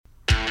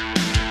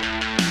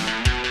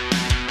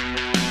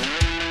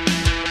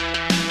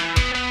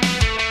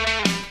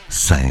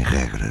sem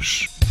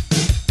regras.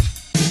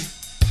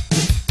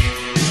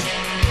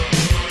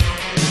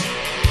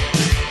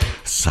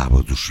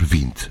 Sábados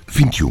 20,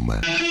 21.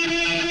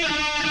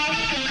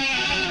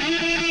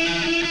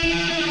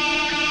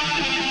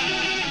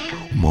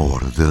 Uma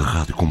hora de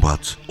rádio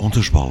combate onde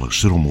as bolas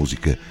serão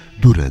música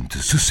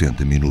durante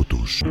 60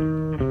 minutos.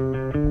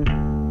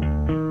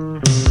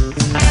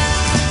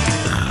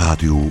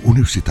 Rádio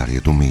Universitária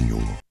do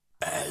Minho.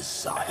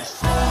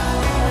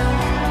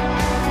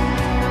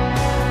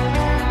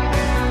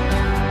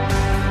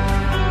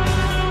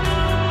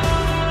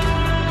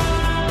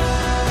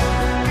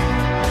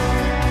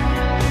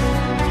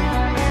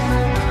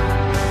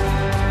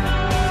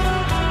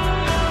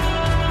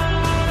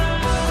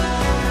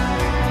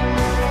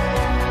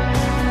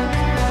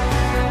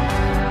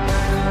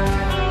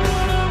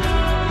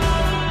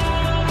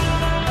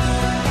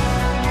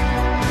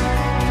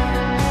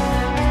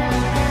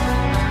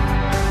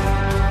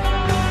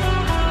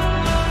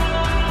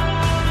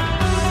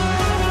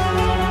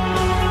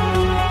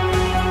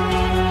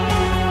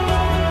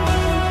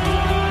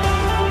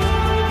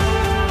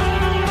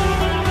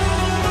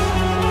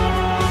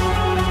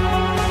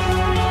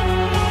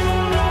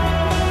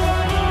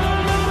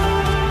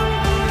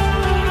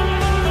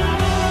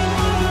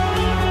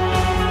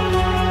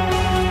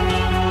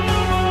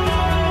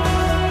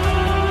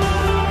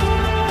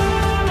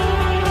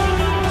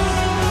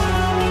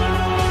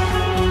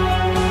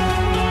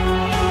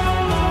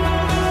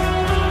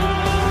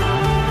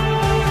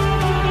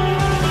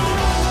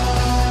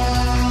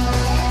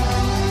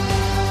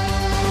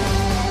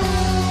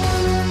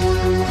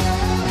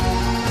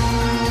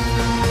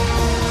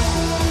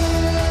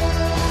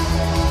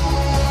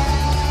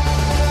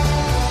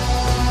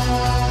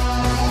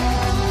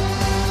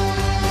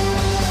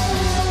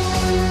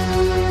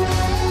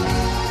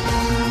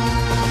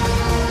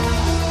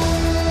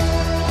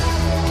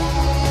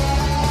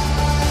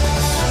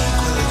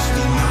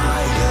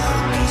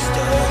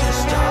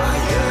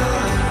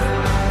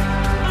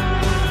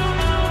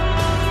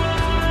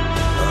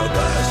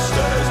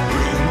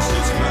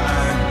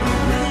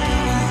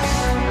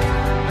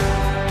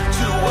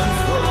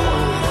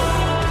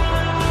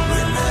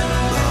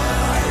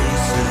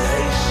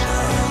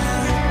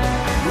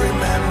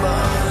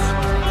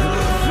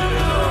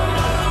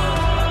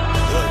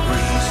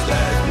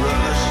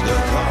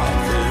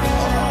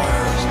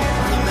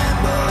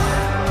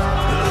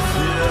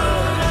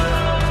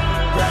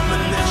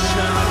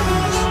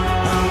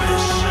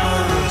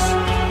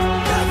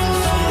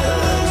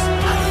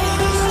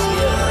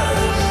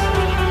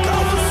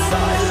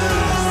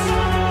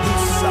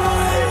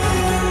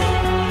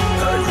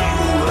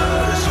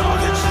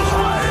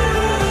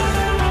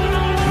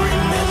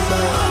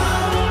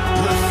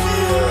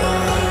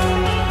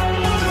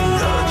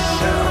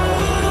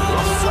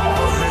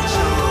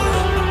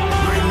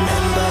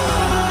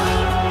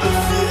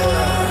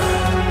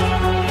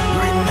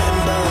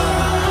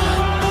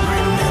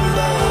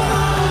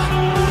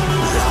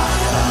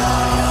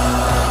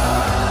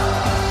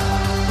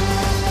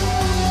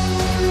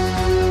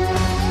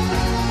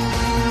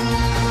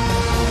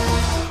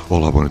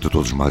 Olá, boa noite a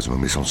todos. Mais uma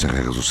missão Sem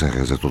Regras. O Sem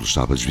Regras é todos os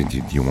sábados, 20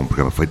 e 21. Um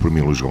programa feito por mim,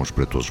 Luís Gomes,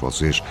 para todos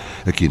vocês,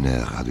 aqui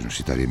na Rádio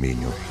Universitária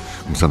Minho.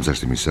 Começamos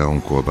esta emissão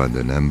com a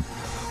banda NAM,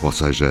 ou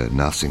seja,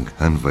 Nothing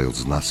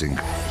Unveils Nothing.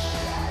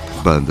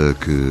 Banda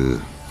que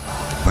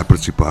vai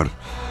participar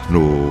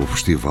no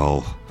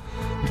Festival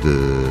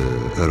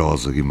de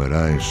Arosa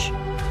Guimarães,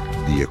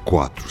 dia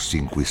 4,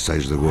 5 e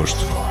 6 de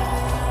agosto.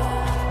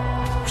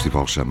 O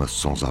festival chama-se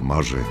Sons à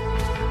Margem.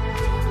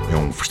 É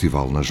um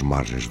festival nas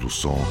margens do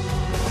som,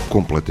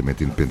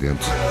 completamente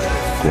independente,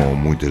 com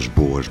muitas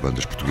boas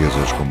bandas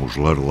portuguesas como os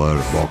Lur Lur,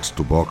 Box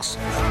to Box,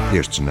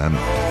 estes NAM,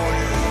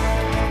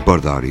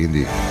 Bardar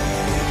Indie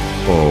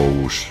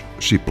ou os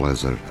She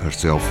Pleasure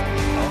Herself,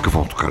 que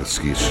vão tocar a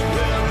seguir.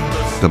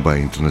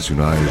 Também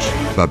internacionais,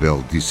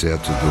 Babel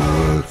 17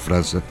 de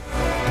França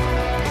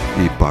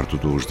e parte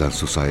dos Dance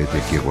Society,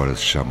 que agora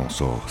se chamam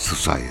só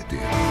Society.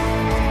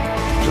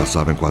 Já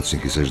sabem, 4,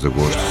 5 e 6 de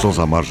agosto, Sons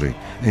à Margem,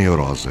 em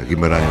Arosa,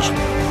 Guimarães,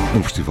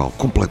 um festival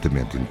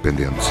completamente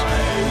independente.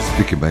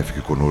 Fiquem bem,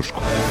 fiquem connosco.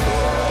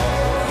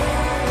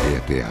 É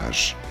até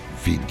às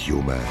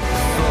 21.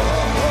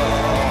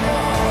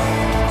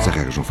 Sem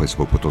Regras no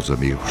Facebook para todos os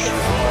amigos.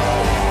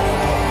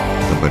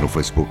 Também no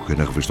Facebook e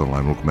na revista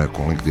online no Comer,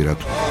 com link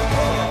direto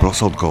para o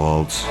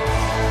SoundCloud,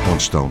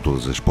 onde estão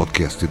todas as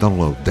podcasts e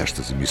download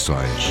destas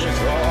emissões.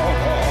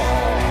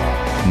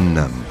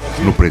 NAM,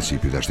 no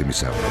princípio desta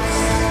emissão.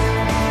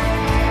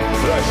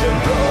 Flesh and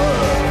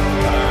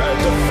blood at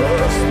the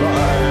first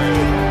light,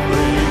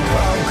 we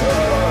conquer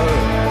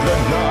the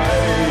night.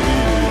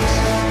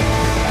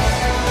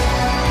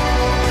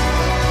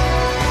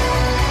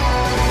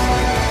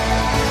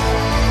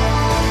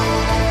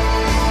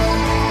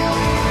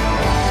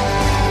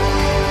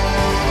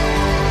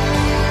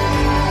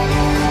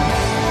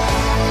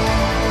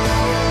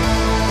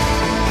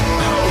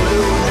 I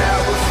will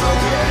never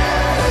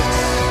forget,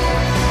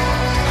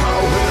 I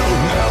will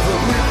never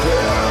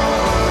repent.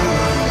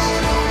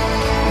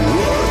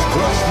 Words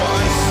crush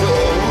my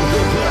soul,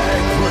 the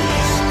black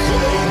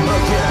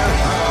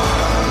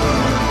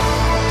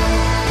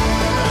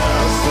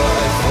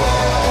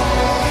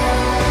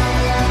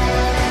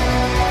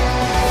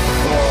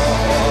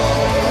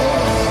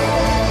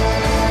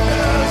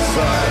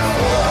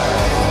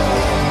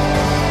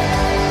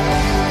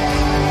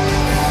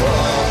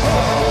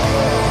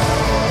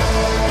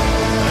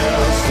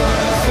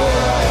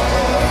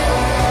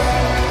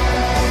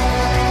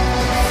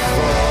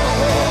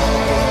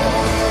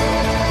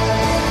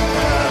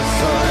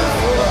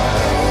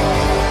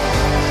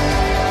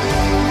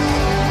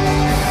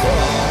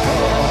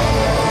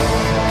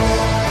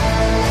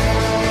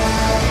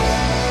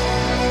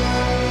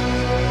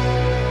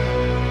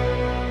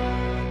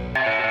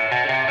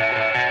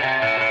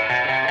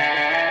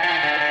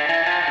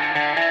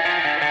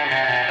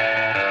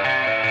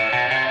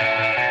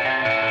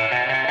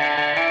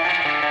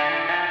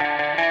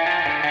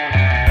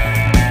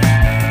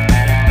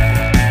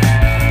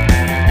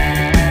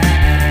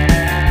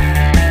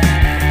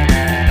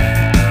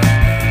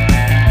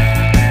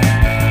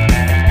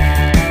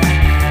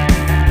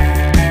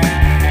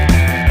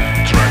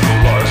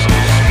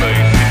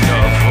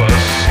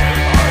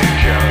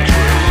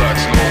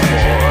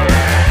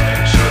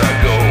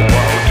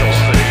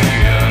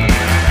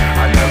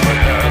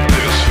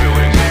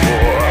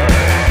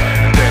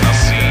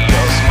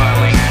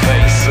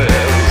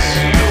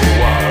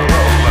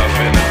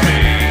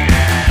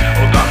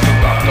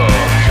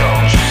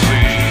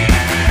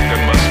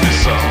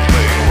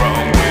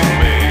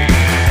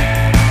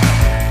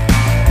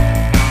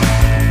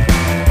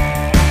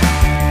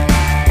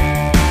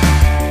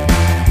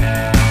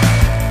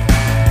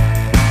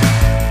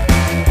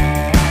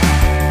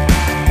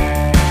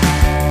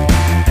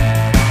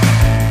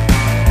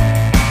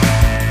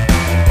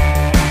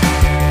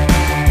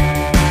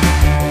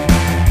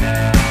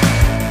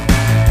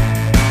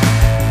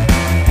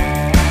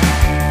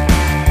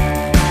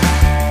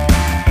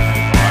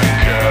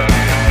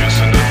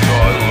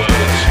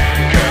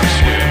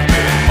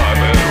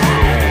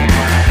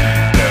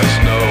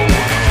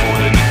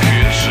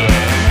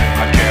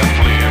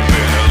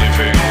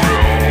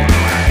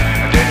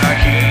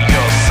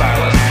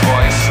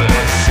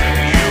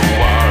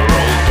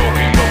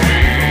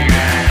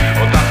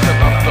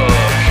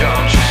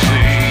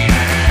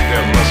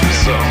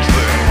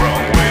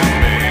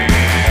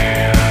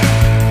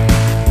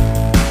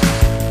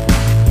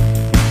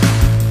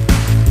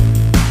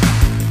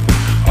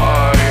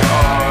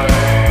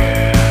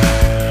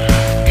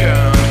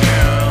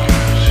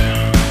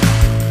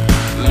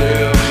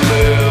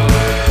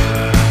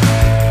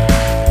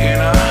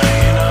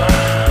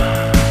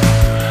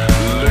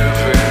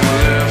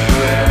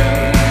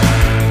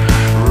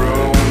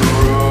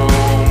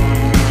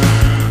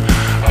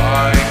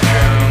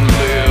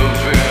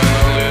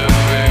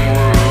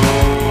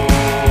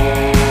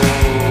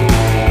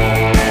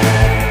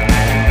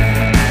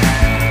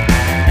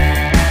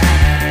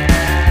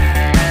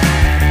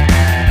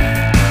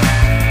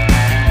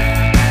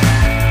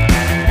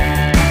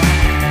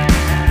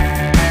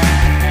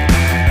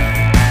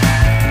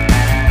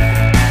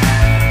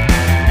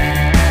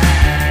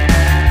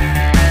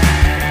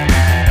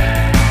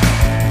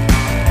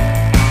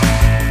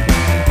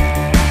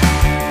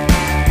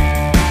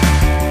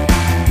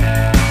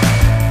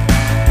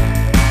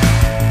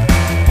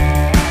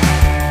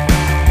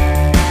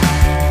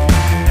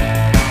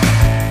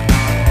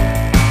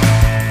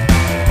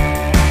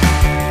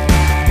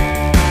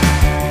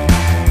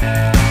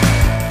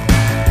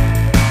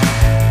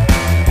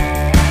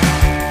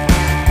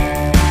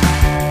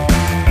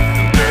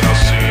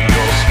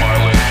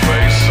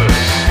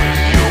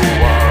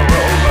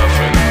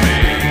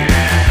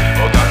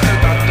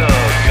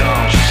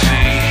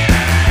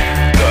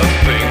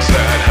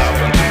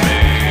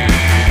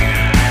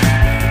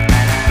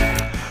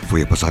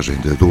Foi a passagem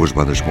de duas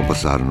bandas que vão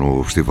passar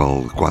no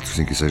Festival 4,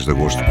 5 e 6 de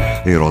Agosto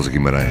em Rosa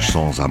Guimarães,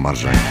 sons à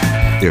margem.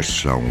 Estes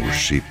são os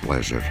She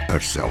Pleasure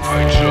Herself.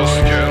 I just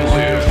can't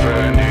live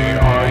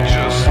I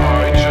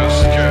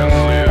just can't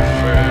live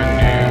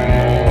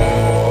anymore.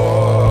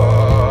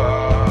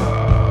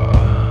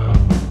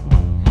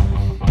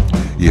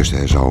 E este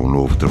é já o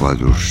novo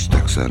trabalho dos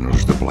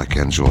texanos de Black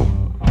Angel.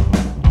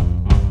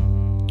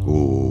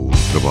 O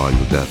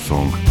trabalho Death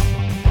Song.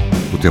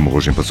 O tema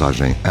hoje em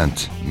passagem,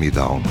 Hunt Me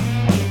Down.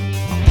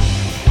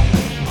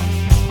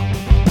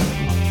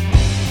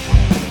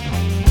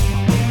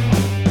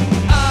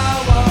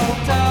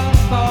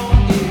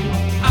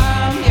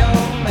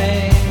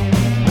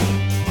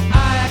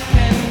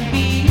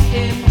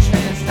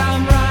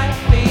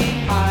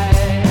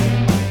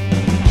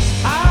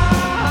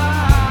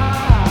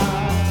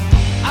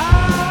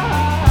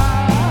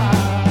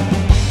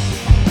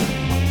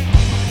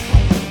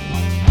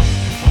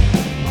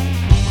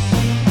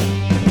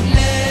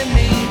 Let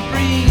me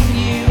bring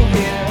you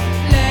here.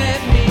 Let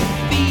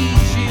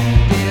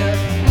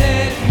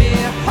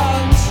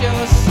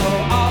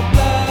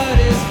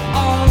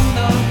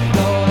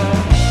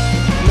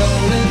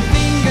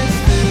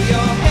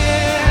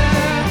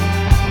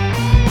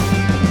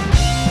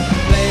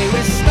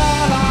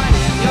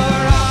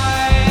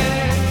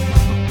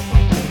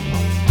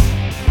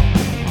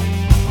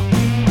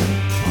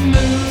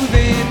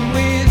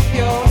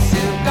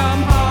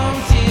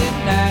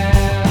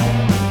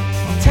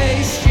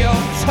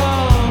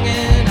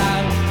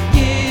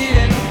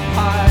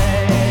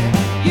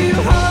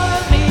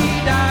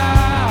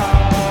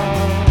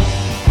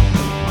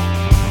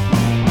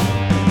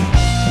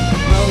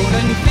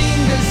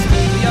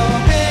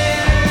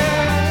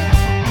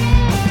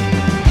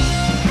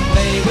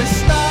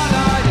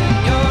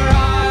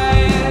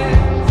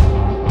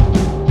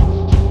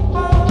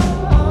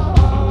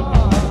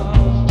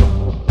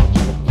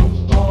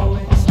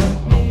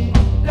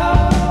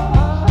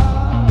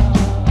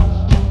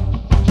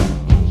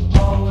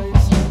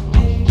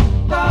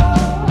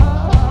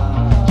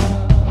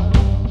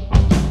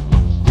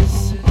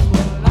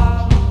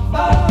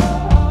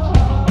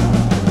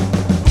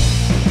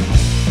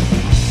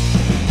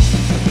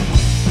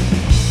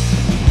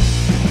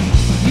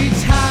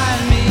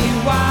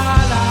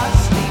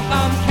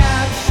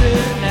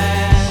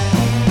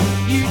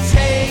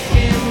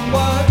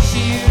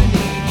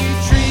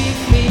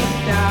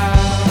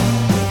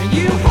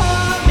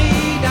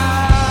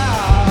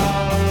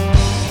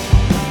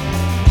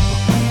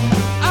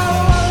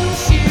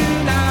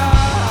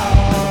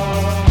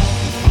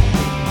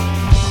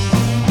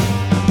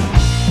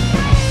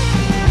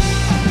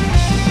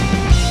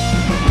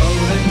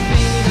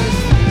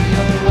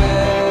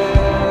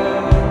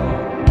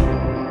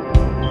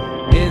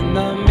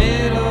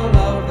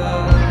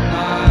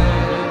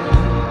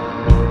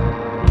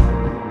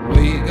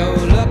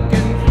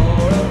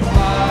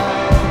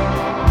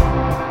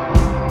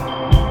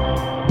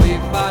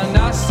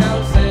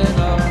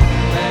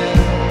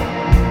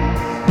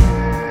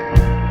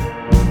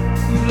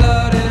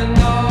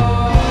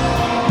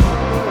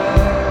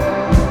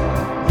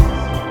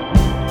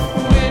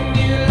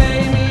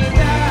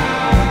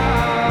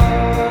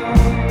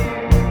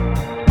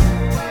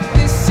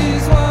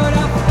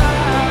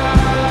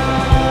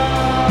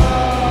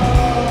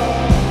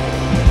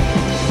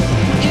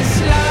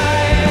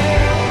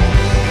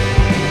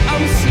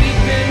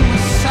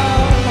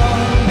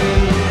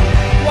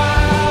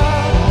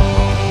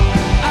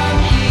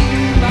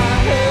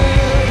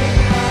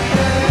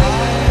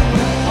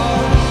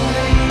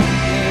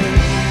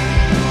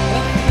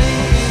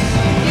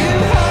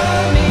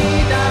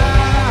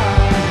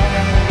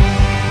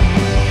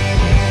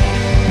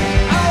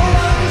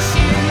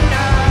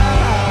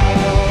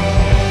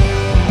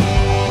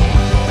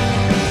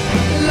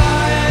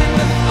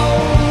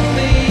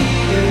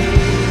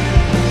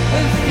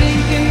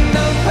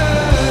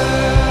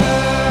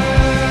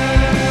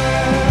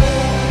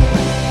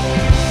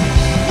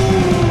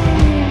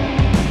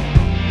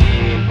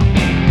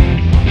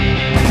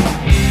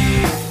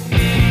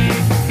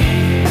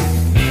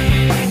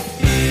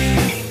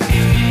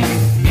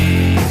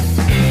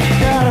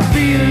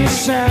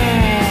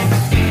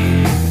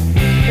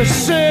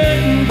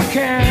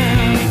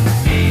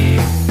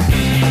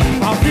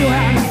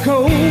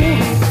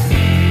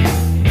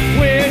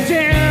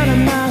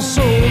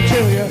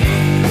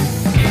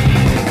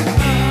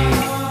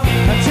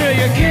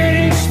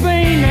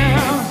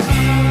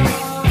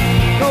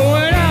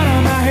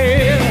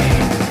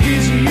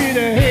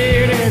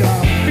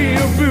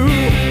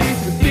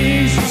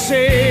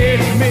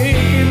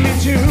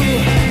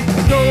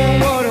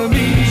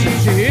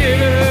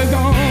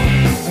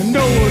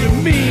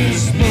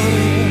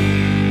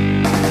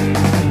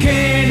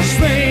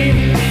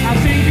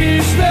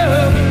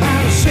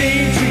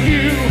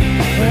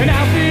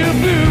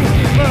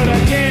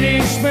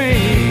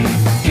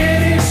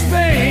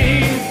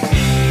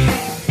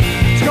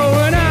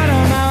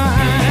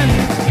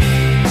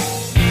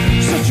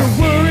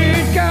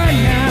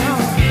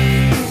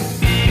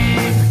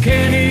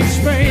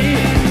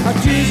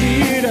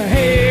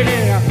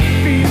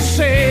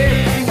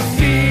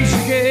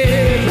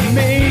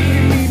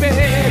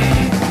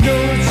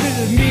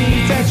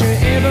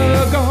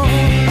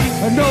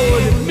I know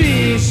what it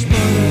means, but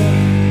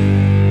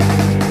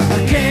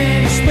I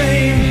can't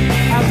explain.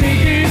 I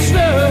think it's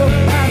love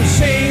I'm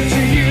saying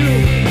to you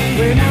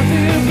when I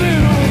feel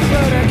blue,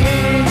 but I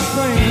can't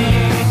explain.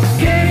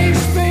 Can't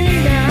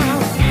explain now.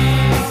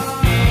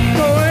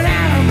 Going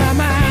out of my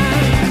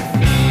mind.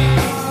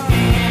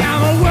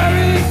 I'm a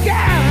worried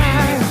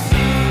guy.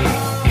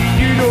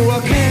 You know I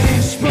can't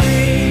explain.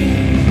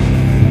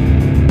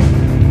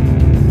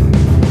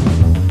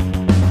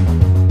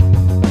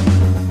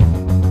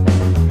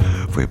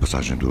 Foi a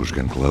passagem dos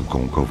Gun Club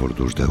com um cover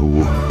dos The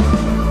Who.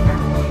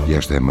 E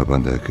esta é uma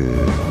banda que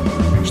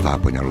está a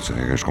apanhar o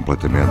Regras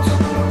completamente.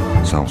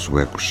 São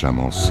suecos,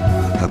 chamam-se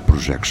A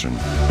Projection.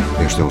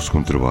 Este é o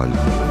segundo trabalho,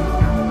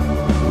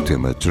 o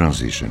tema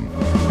Transition.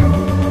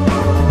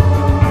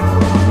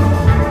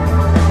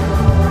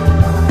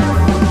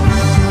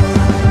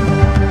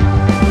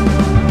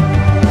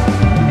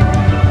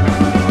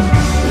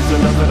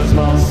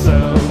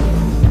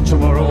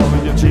 Tomorrow I'm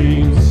in your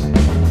teens.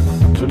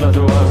 Tonight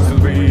your eyes still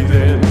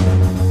breathing.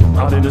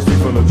 Out in the street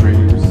full of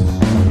dreams.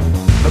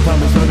 The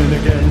time is running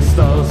against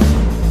us.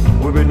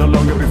 We will no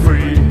longer be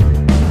free.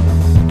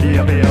 The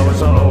happy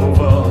hours are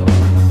over.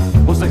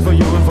 What's next for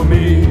you and for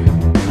me?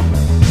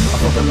 I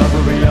thought the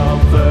library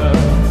out there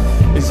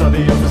inside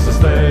the office to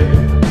stay.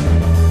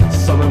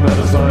 Summer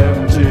meadows are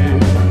empty.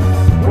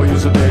 We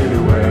use a daily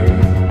way.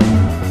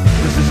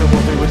 This isn't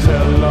what they would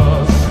tell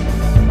us.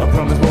 I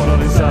promise more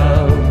on its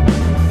hand.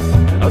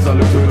 As I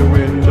look through the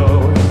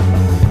window,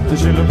 the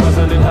children pass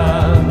hand in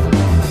hand.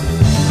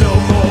 No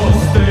more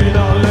staying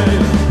out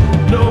late,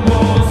 no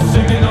more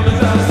singing on the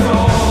dance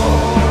floor.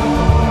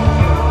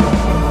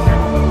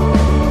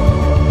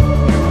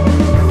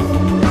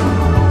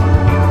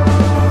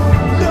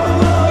 No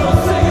more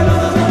singing on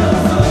the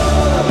dance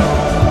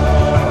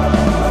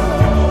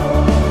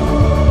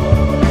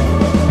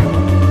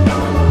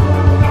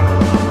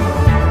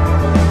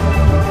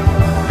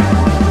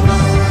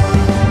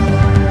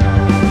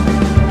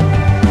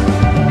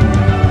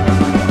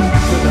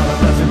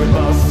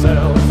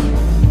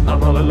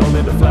I'm all alone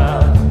in the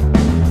flat,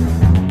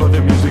 but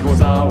the music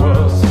was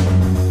ours.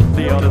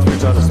 The others we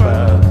tried to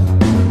spare.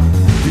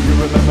 Do you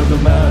remember the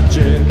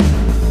magic?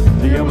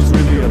 The air was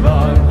really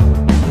alive.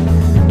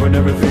 When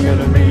everything had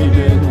a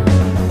meaning,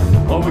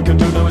 all we can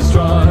do now is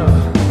strive.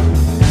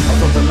 I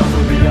thought the love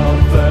would be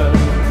out there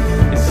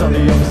inside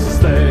the office to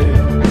stay.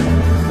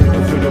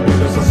 And through the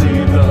windows I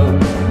see them,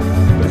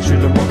 the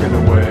children walking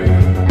away.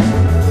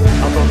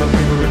 I thought that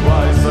we would be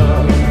wiser.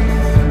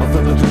 I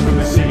thought the truth could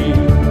be seen.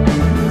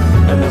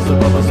 And as the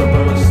bubbles are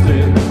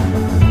bursting,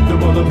 the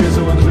world appears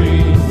so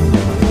unclean.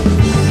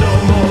 No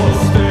more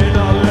staying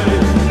out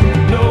late,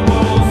 no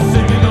more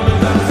singing on the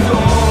dance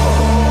floor.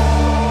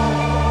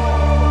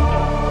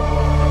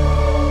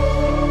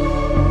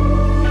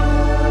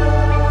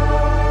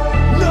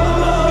 No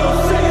more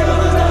singing on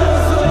the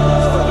dance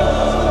floor.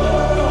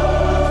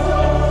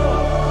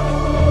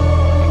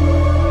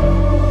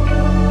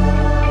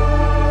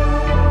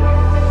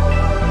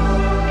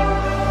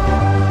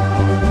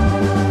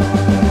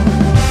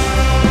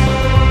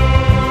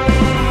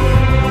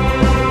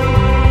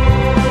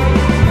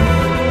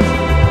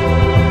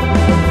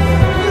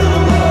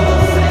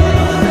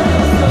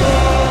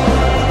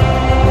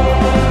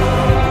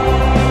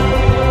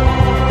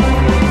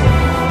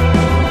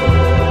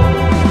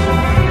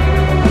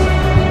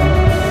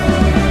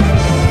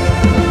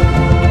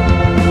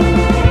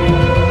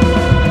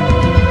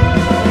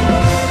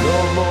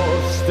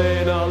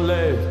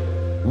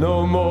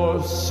 No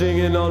more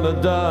singing on the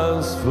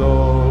dance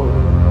floor.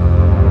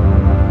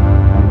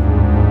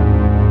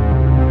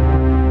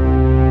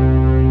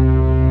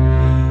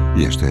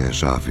 E esta é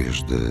já a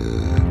vez de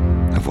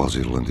a voz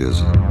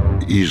islandesa,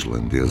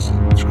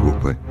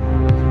 desculpem,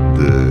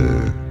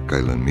 de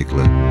KAELAN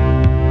MIKLA,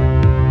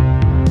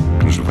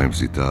 que nos vem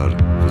visitar,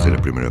 fazer a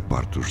primeira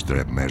parte dos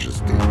DRAB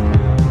Majesty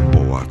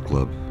ao Art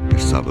Club,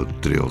 este sábado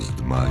 13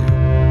 de maio.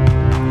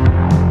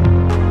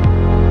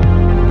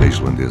 A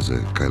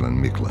islandesa KAELAN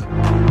MIKLA.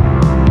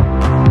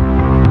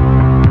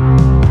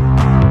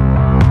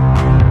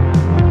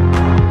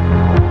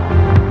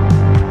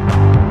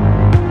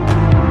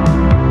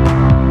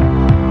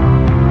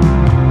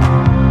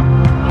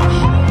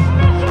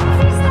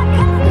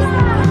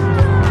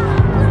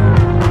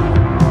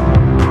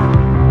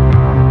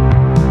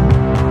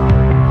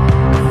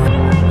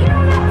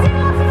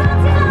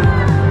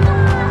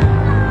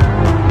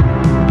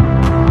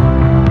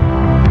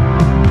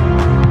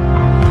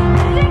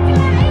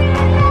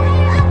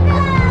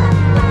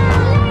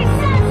 Leave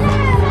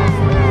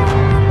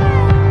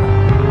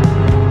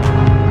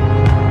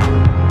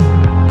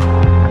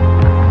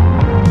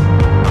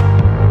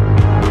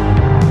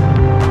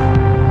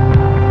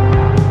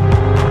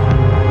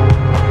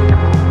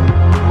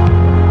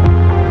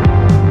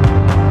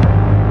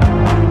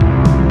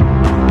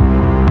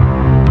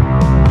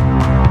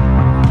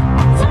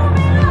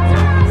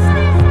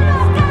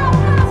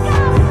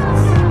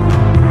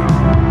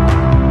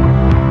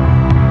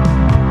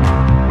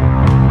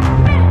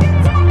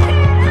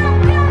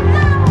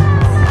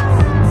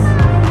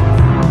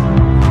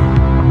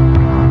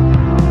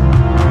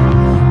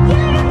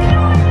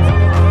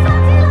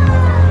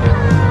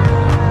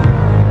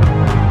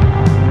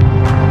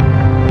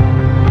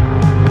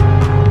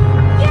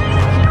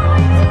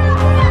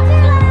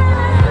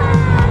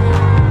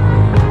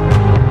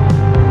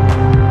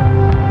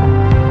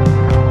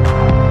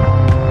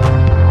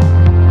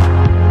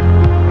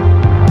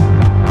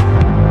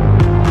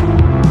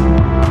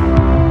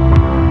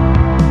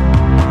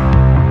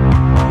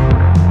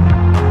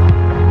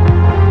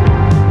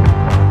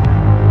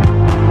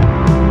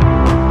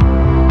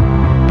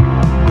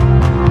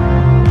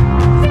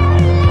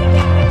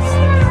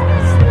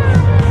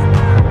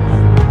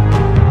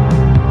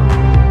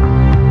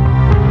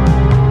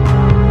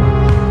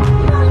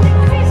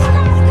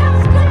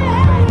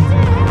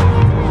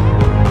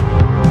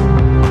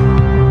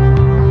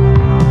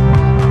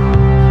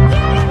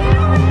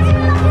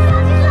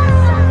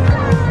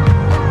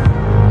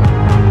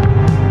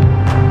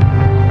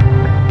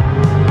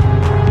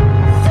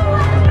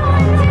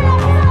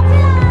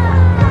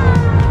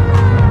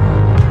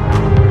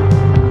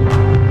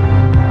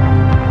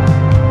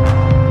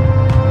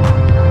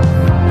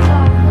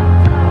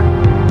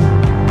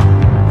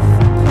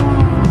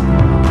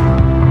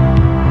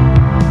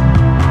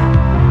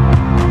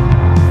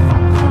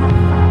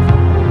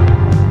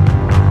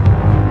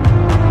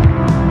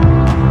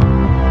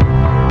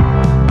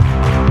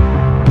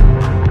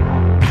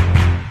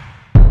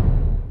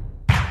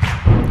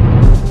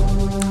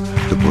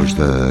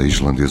da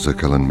islandesa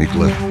KAELAN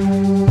MIKLA,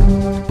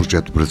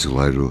 projeto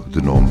brasileiro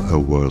de nome A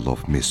World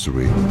of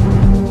Mystery,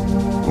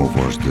 com a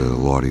voz de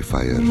Lori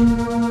Fire.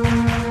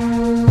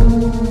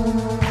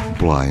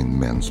 Blind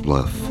Man's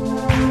Bluff.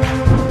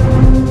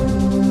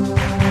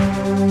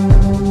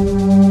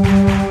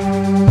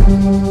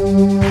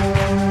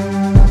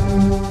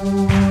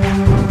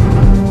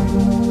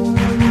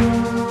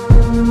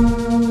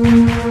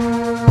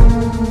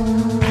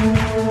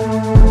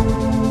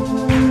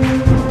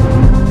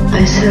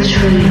 I search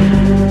for you,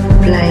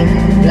 blind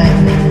man bluff.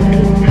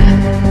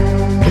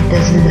 It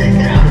doesn't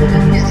matter how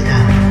long you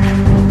stop.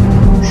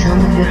 The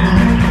sound of your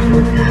heart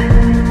will die.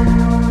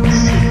 A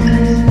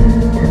secret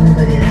that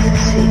nobody else has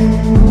seen.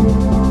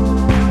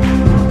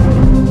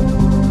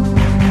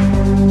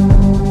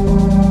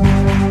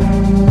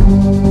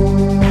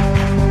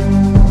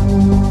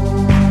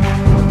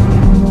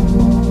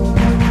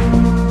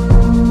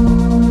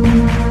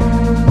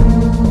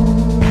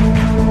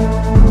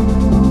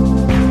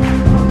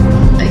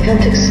 I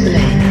can't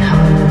explain how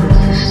I'm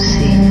able to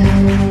see,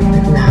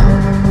 but now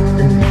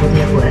I'm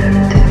fully aware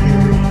that you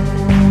read.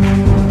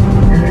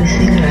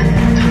 Everything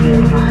running through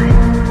your mind,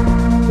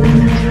 when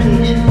not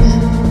visions,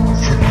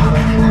 somehow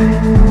I find.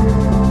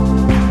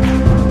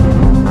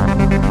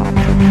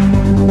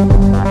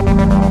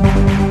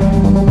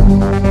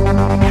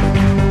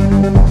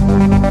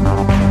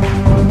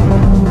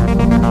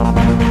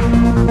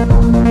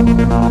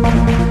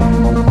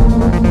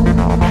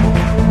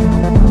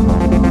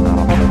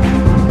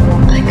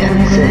 I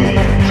can't say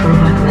for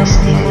what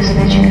mysterious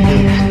magic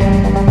gift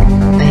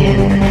I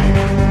am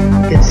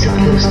get so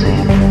close to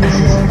you as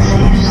is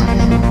thieves.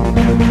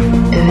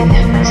 Even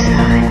if my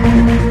side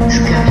is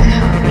carved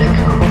from a black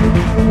hole,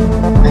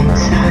 my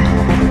inside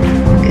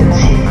can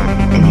see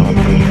any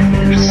detail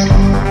of your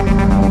soul.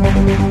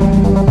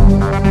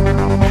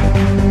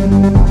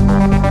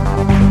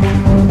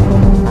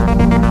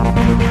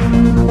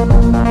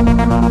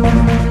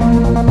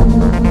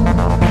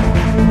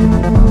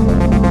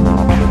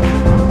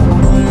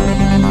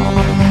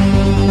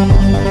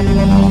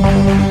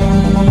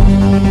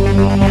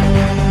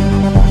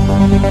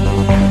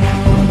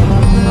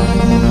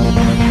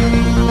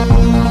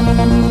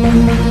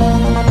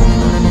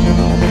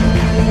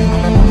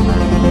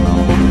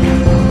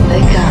 I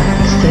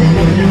can't stay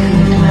looking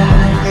into my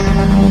eyes.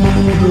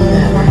 You will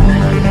never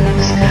remind me of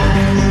the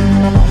skies.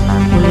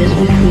 Always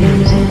with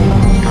music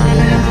on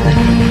my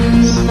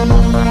knees. In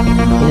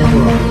a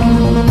world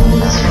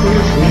that's full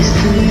of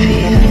mystery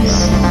fears.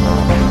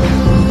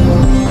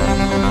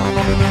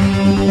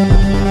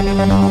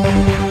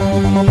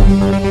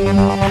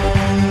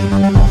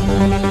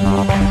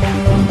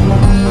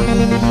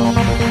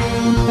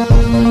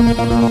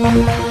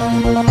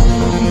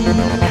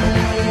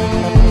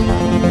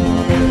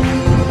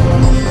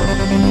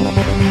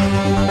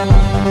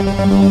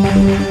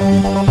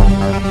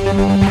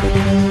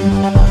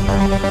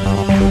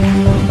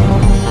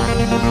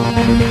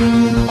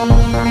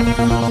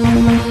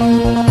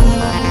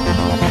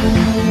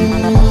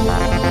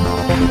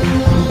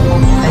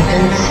 I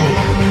can see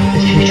the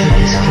future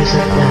is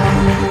closer now,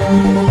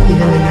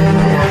 even when my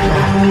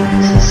memory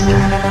is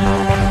stuck.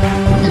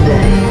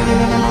 Today,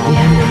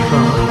 behind the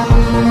phone,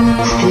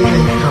 still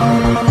in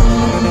front,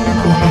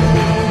 leaving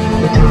me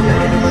with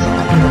regrets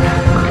in my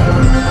heart.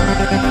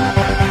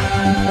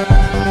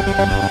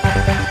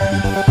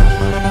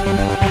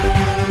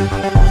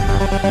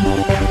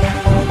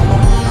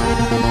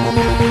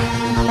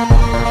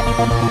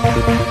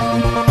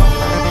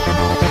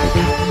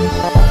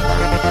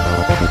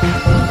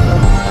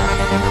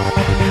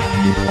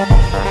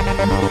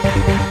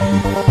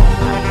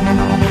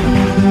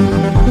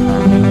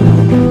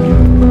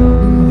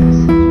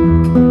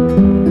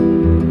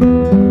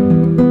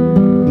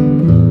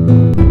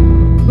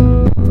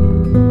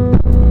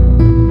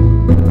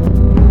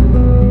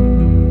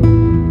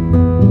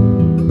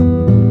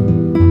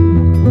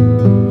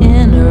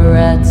 In a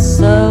rat's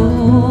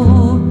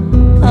soul,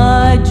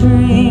 I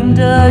dreamed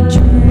a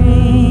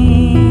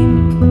dream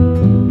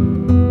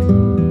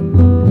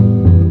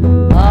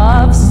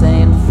of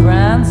Saint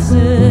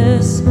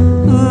Francis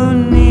who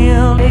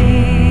kneeled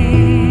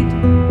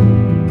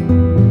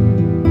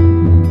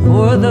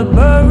for the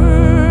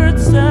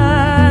birds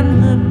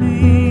and the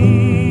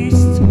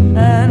beasts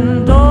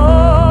and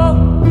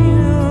all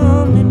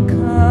humankind.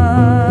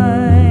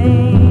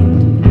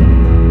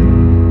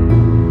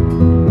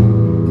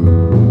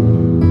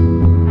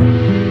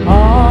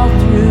 All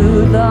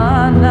through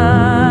the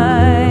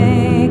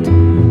night,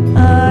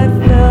 I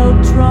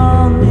felt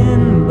drawn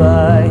in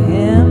by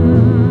him,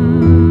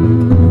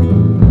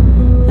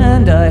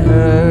 and I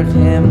heard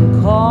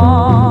him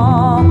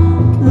call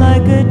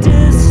like a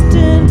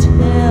distant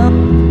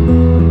hymn.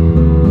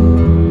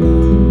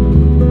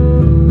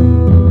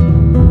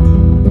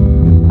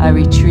 I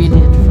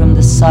retreated from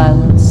the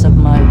silence of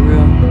my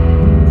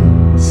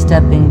room,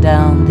 stepping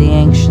down the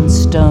ancient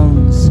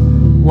stones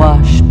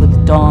washed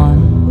with dawn,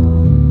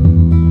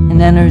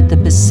 and entered the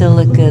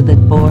basilica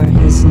that bore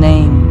his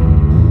name.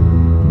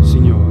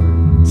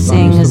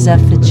 Seeing his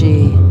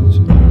effigy,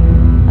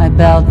 I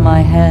bowed my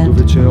head,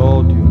 Dove c'è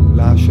odio,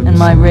 lasciali and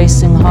my stare.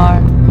 racing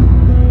heart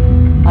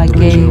I Dove c'è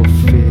gave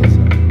offesa,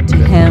 to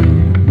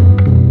him.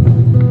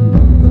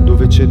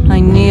 dove c'è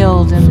I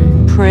kneeled and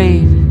fede,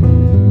 prayed,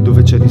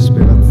 dove c'è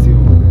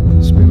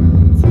disperazione,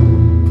 speranza,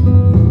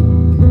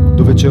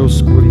 dove c'è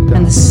oscurità,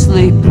 and the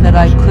sleep that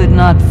I could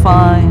not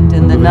find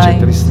in the dove c'è night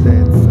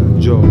tristezza,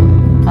 gioia,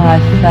 I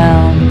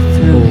found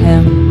through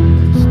him.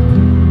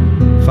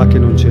 fa che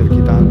non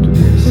cerchi tanto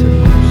di essere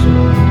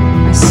consolato,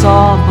 I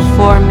saw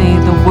before me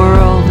the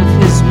world of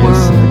his di essere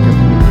world,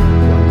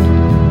 capito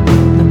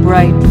the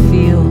bright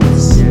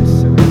fields, di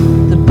essere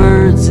the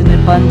birds in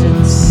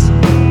abundance,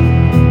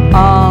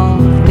 all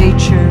of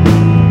nature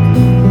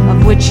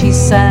of which he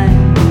sang,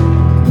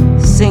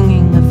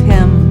 singing of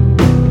him,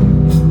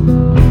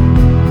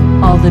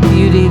 all the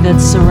beauty that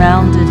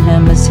surrounded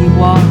him as he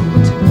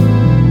walked,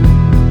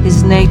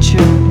 his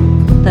nature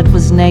that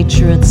was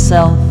nature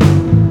itself.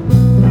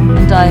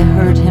 And I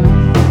heard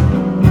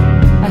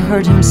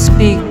him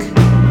speak,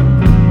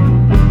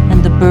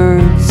 and the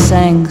birds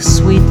sang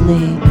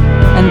sweetly,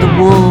 and the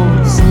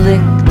wolves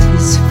licked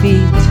his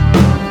feet.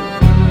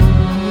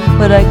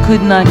 But I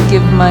could not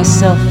give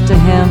myself to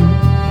him.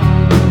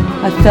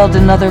 I felt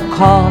another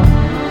call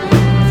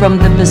from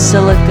the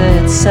basilica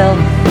itself,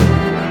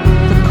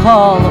 the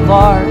call of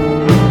art,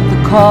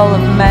 the call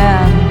of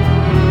man,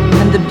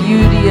 and the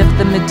beauty of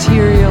the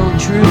material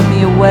drew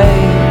me away,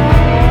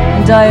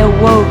 and I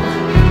awoke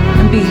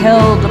and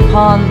beheld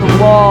upon the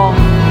wall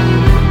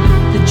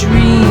the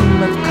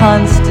dream of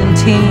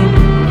Constantine,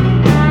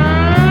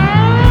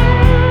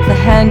 the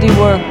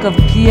handiwork of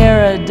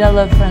Piera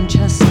della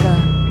Francesca,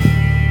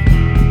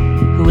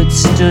 who had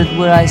stood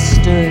where I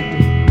stood,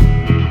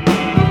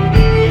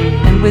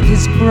 and with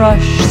his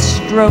brush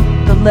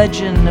stroked the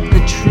legend of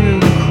the true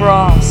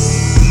cross.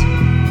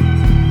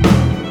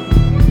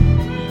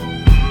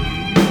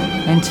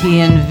 And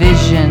he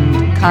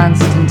envisioned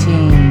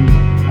Constantine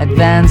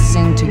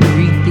advancing to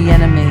greet the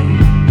enemy.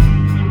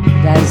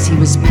 And as he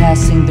was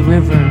passing the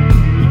river,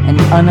 an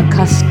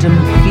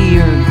unaccustomed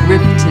fear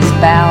gripped his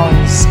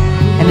bowels,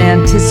 an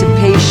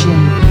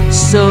anticipation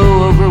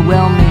so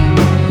overwhelming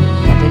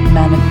that it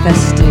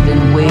manifested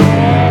in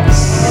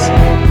wings.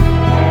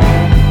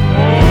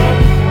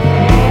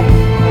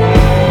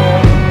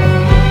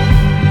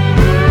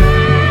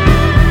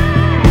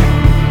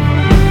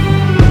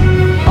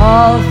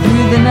 All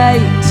through the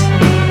night,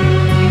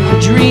 a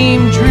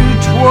dream drew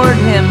toward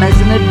him as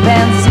an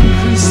advancing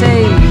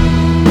crusade.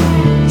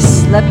 He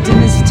slept in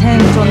his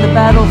tent on the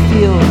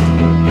battlefield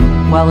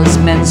while his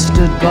men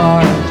stood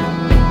guard.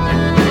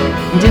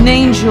 And an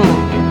angel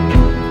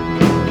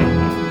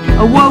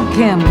awoke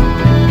him.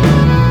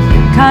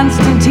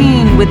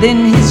 Constantine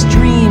within his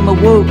dream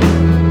awoke,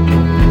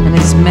 and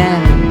his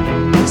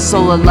men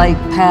saw a light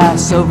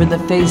pass over the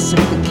face of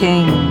the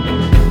king,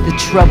 the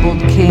troubled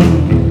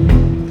king.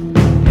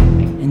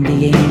 And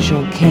the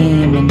angel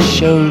came and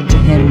showed to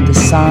him the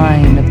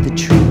sign of the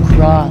true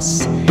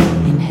cross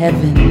in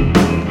heaven.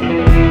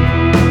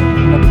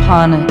 And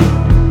upon it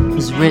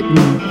was written,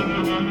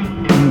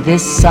 "In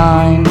this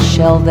sign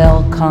shall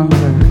thou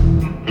conquer."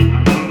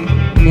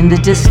 In the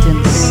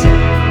distance,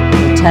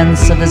 the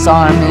tents of his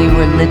army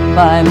were lit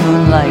by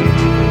moonlight,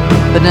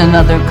 but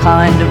another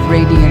kind of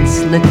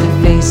radiance lit the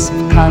face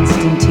of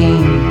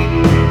Constantine.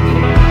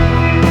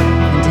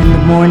 And in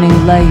the morning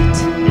light,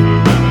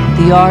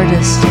 the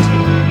artist,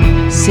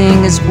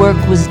 seeing his work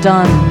was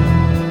done,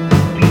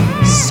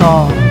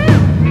 saw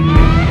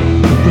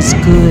it was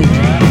good.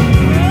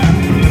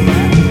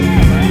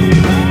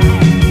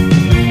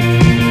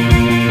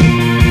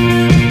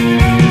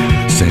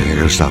 Sem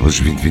regras, sábados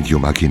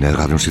 2021 aqui na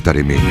Rádio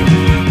Universitária Minho.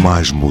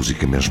 Mais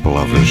música, menos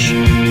palavras.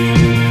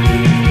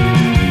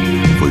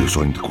 Foi o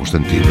sonho de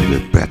Constantine, de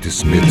Patti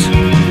Smith.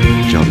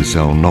 Já a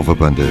audição nova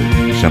banda,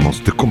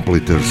 chamam-se The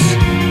Completers,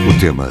 o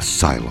tema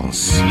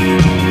Silence.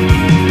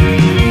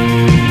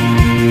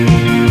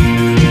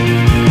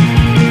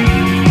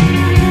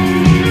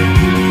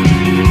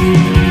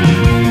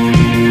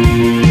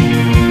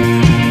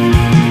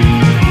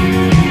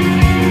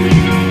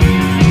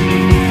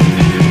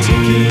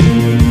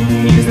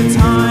 Ticking is the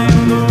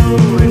time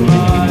going by.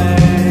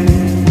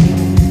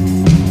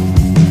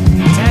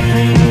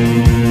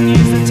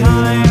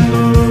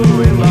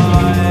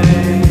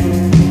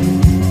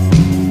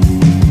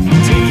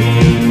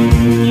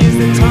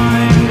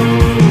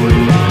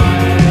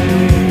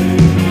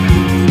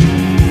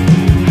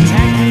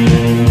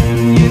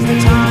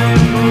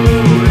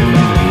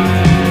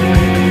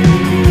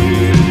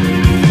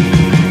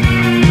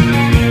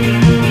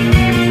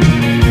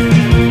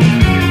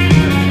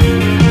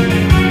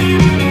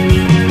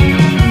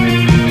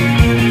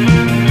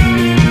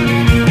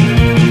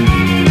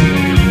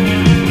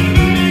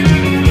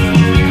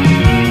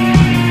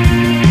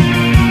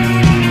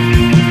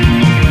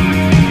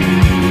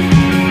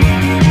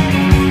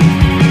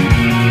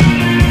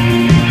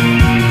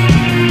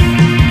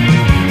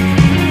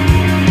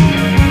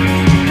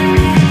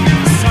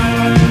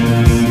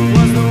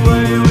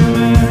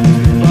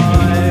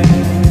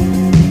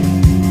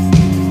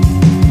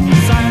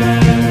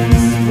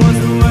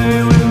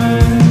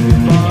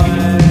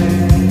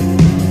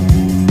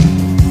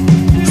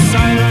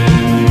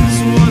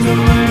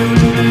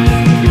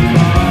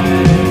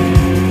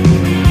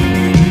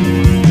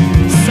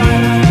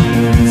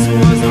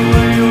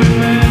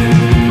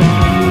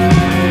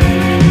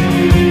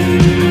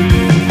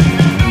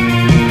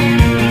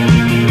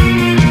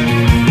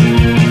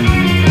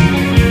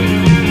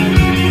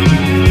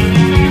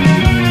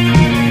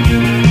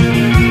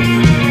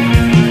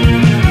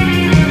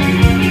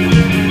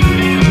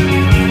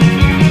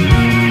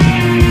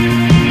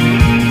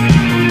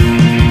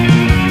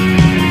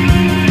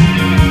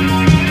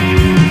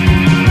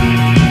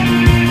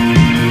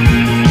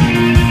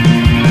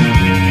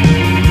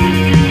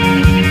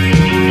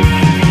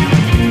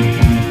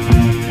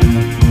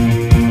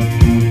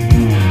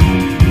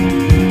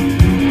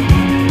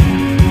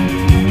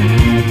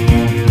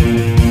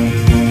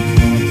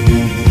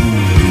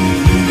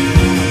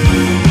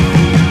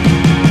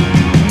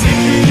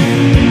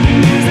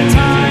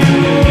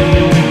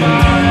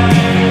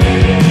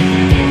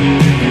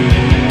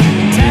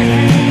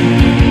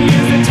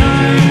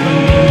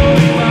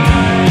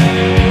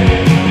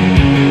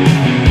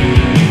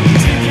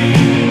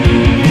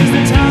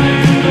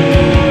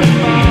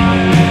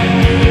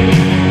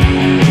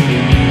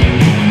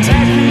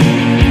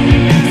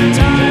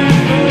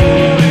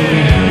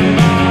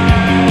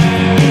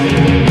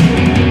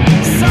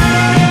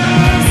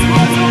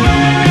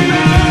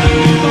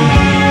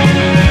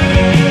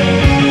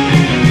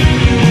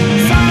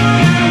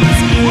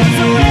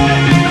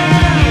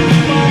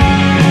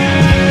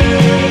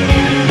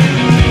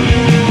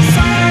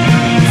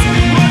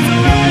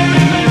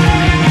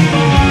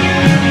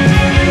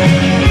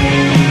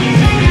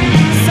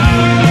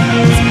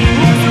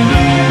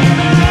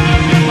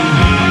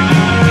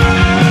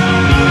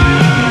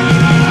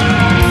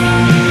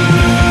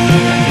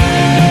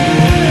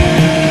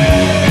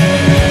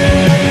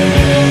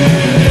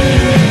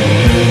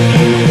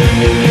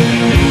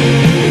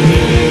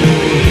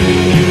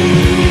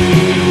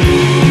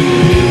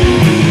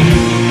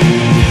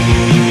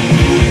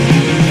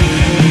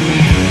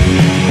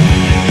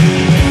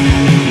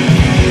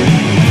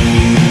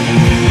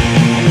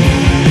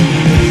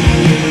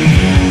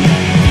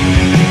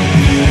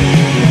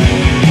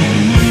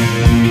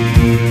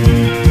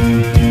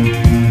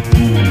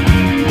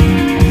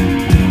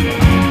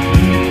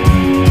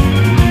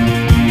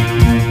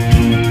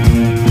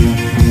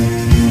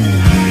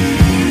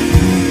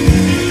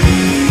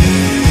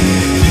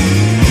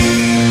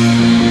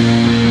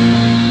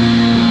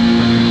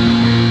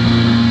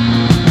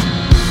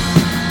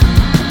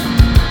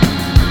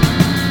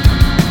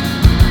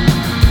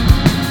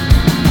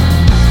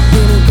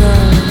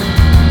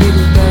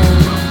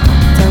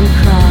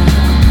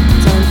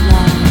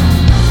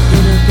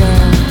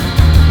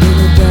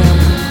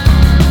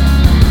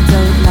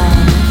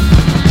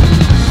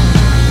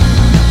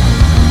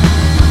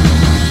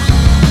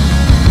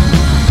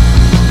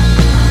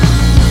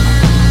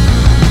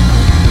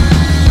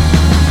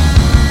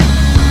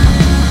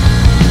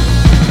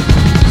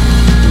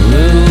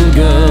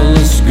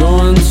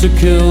 to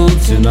kill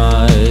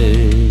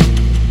tonight.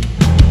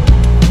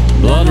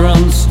 Blood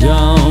runs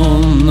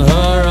down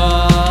her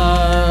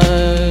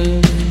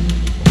eye.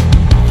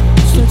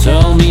 So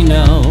tell me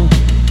now,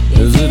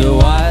 is it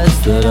wise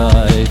that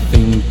I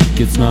think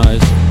it's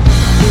nice?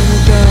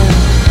 Little girl,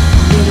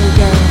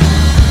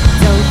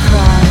 don't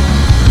cry,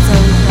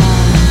 don't cry.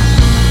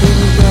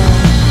 Little girl,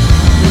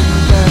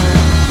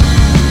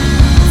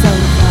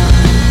 don't cry.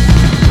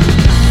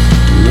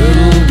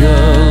 Little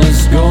girl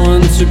is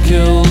going to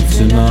kill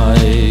tonight.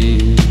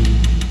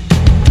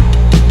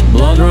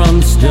 Blood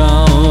runs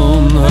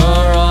down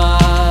her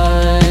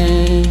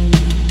eye.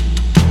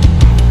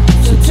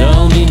 So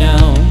tell me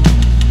now,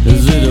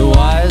 is it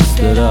wise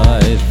that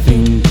I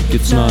think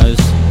it's nice?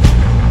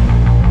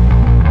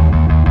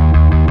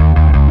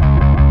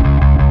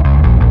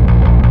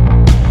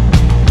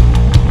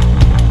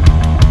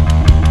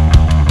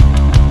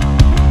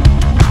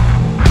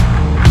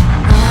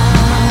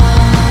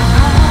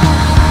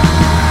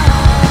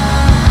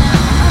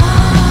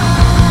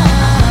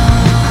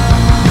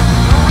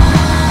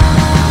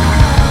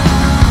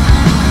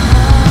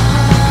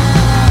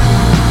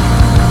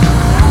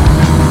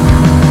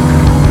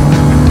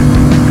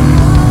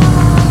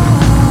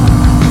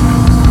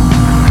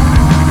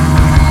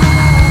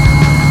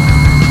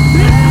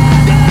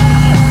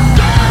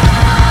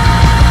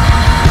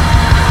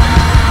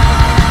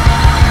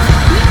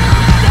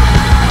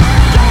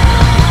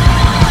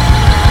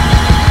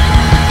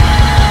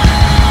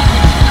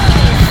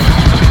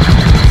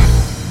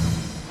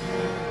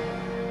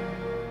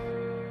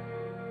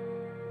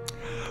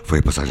 Foi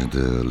a passagem de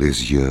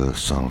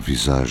YEUX Sans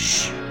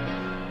Visage.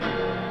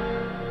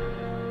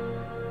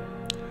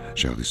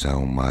 Já é a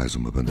edição, mais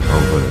uma banda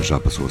nova. Já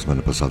passou a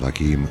semana passada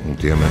aqui um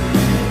tema.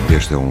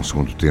 Este é um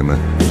segundo tema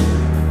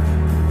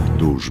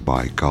dos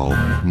BAICAL,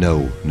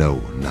 No,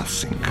 No,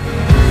 Nothing.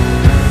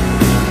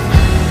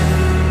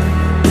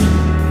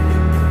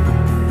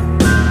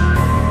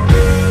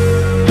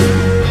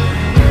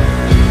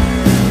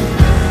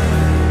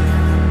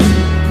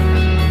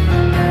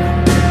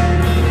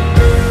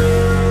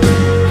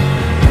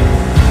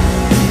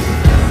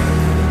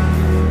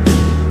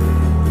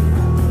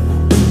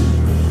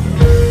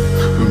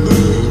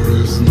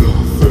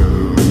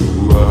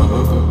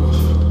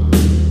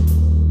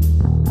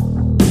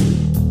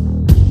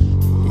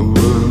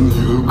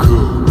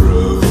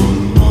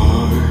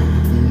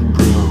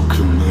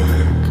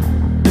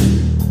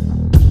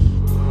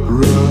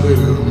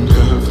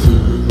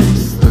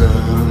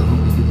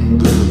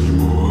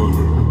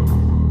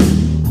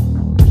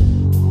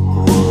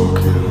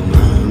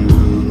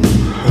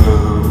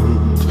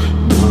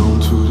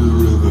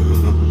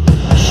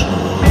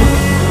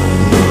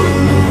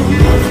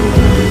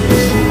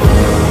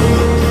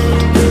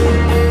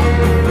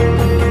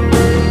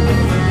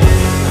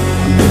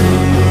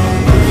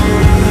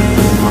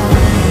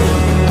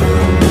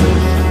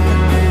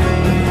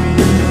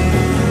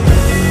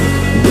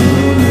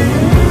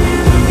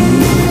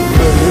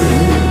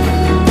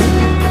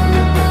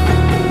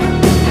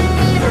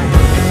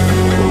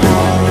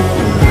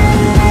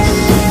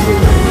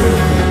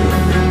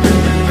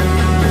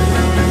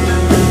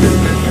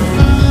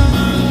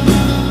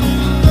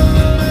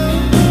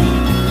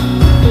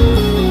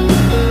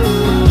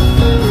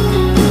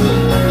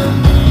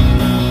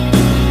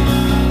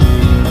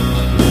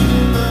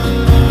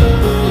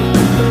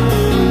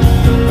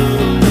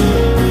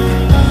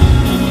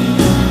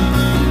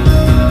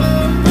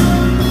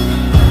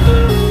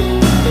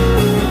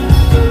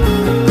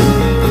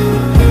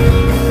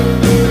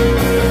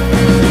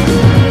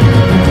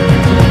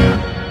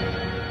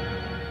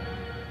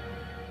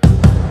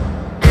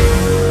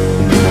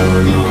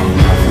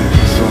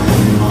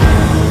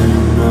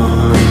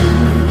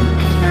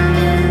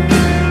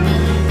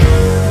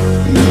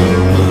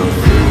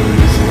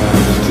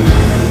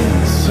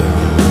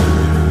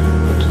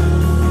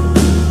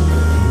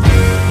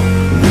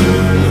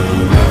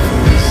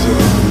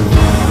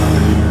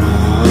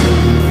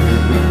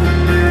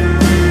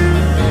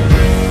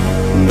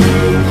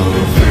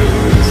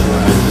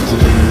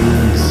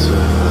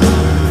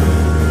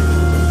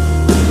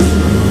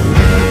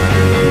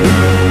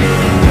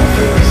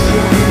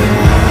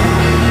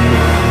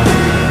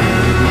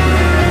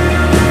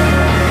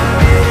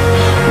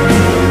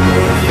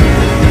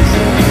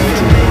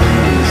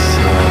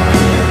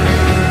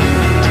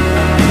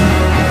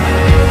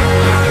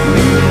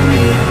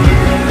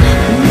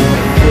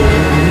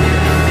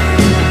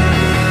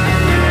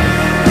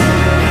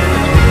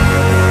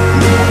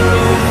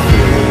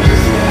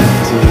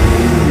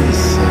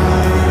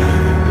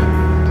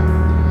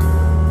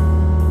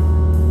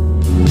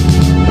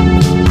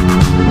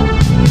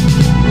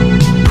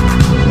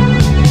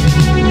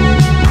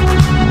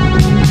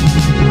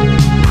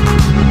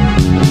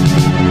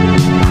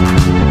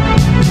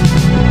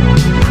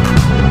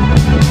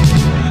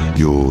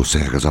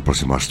 Regras a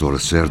aproximar-se da hora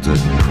certa.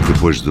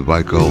 Depois de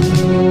BAICAL,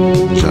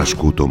 já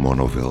escuta o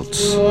MONOWELT.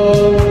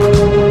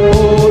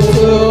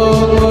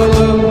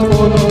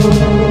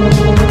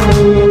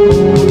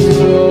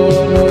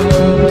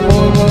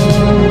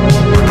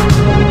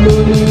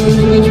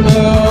 Nicht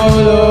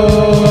mehr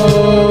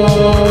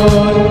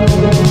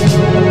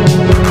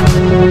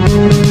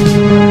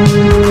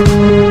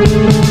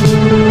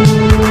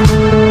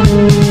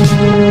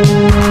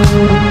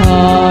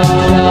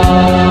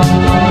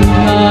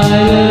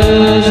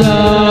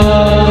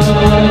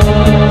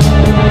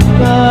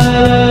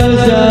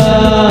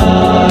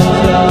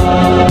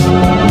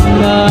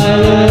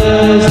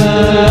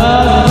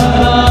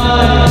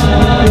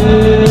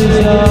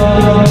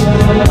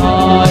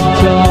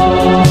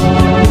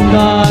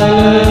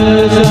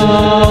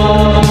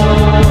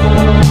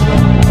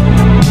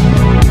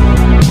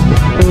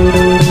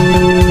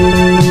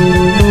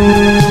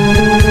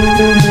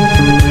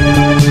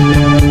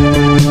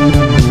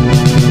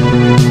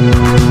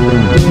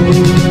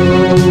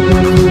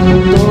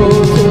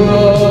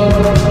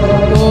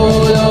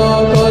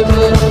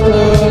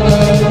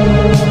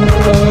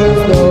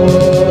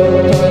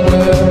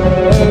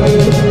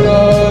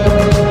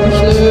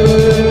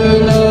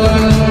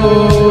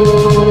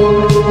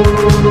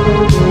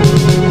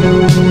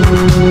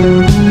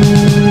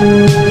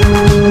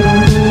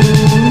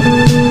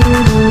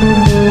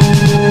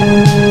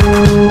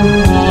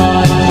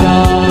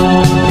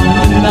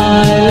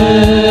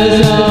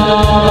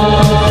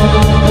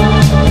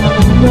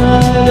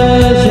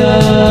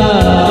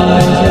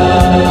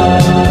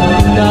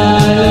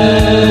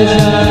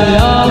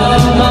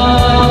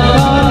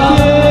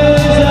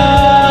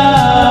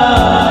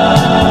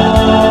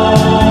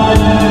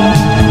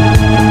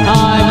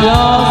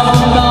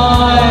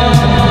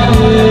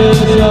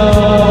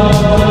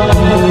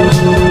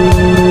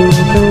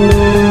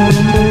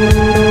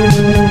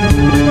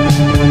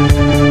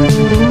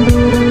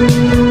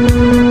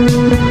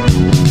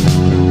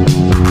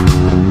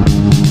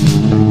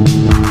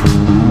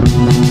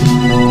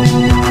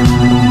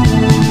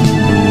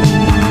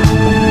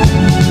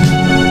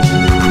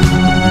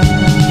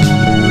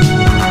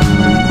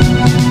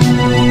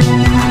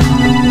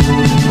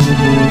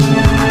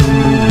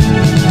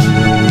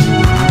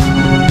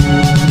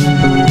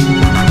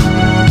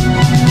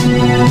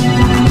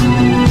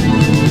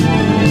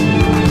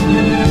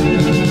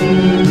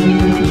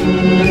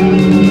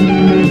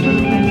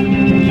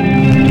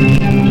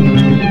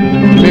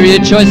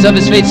choice of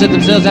his fate set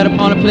themselves out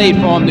upon a plate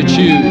for him to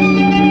choose.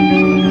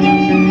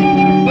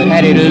 What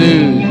had he to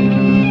lose?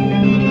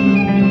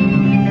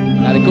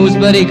 Not a ghost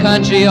bloody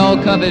country all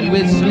covered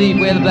with sleep,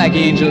 where the black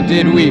angel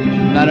did weep.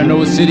 Not an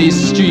old city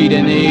street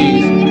in the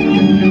east.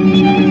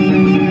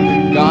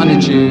 Gone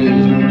to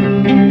choose.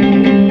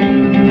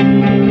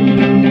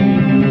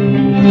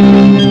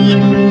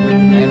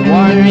 And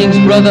Warring's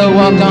brother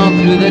walked on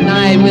through the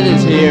night with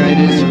his hair in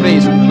his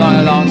face,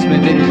 long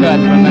splinted cut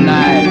from the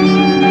knives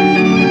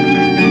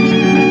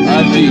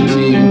of GT.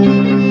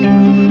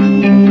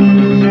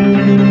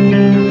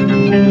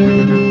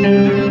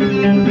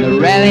 The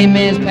rally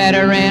man's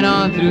patter ran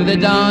on through the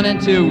dawn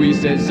until we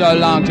said so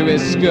long to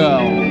his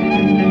skull.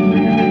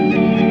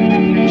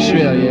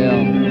 Shrill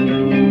yell.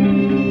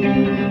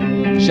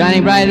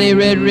 Shining brightly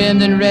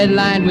red-rimmed and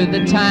red-lined with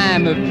the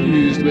time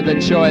effused with the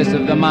choice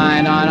of the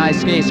mind on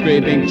ice skate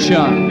scraping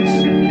chunks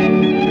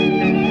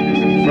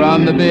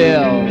from the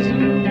bills.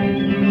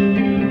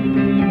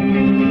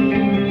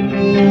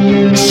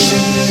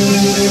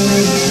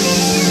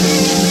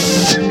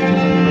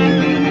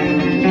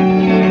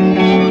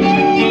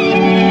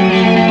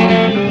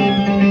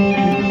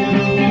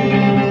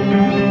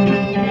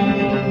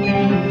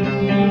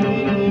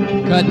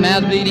 Cut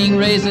mouth bleeding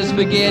razors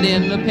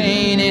forgetting the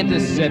pain,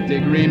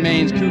 antiseptic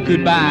remains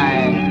cuckooed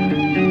by.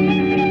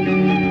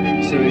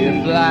 So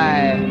you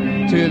fly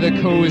to the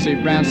cozy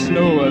brown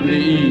snow of the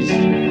east.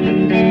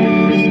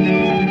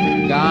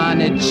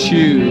 Gonna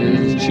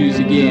choose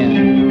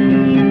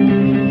again.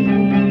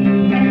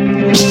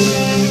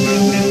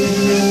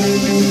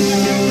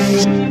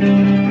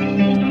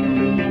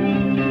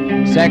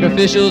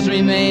 Sacrificials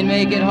remain,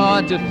 make it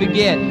hard to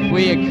forget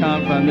where you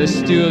come from. The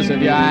stools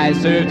of your eyes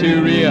serve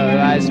to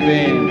realize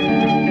fame.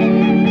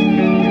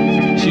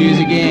 Choose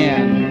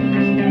again.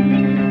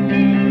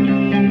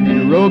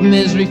 And robing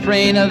his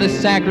refrain of the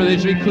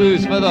sacrilege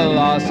recluse for the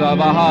loss of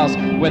a horse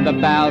with the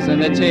bowels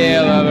and the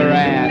tail of a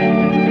rat.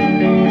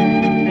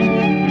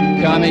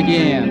 Come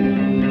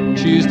again.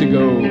 Choose to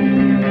go.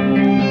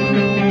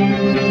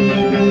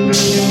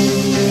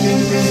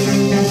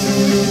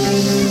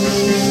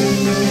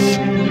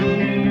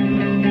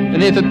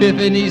 And if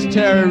Epiphany's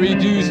terror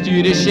reduced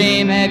you to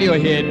shame, have your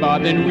head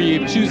bobbed and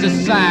weaved, choose a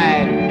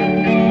side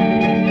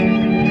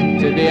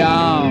to be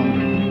on.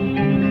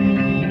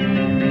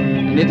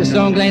 And if the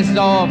stone glances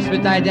off,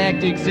 spit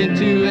didactics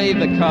into leave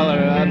the color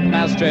of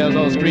mouse trails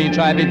all screen,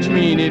 try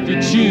between if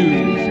you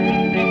choose.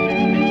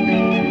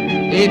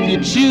 If you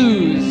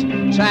choose,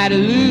 try to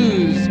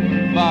lose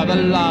for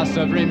the loss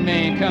of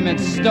remain. Come and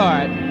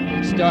start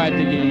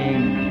the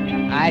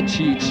game. I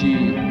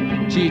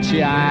chi-chi,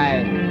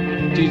 chi-chi-I.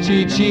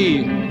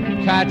 Chi-chi-chi,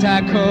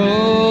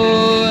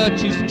 katako,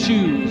 choose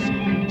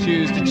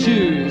to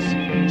choose,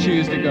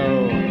 choose to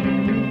go.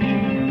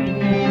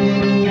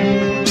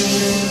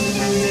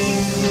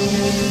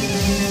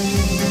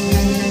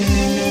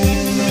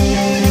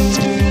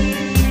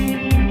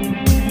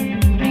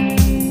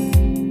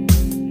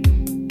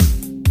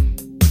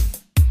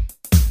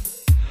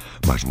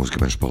 Mais música,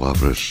 menos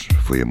palavras,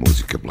 foi a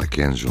música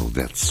Black Angel,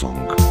 That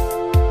Song,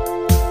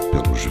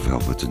 pelos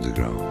Velvet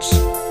Undergrounds.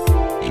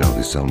 Já a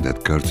audição Dead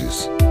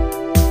Curtis.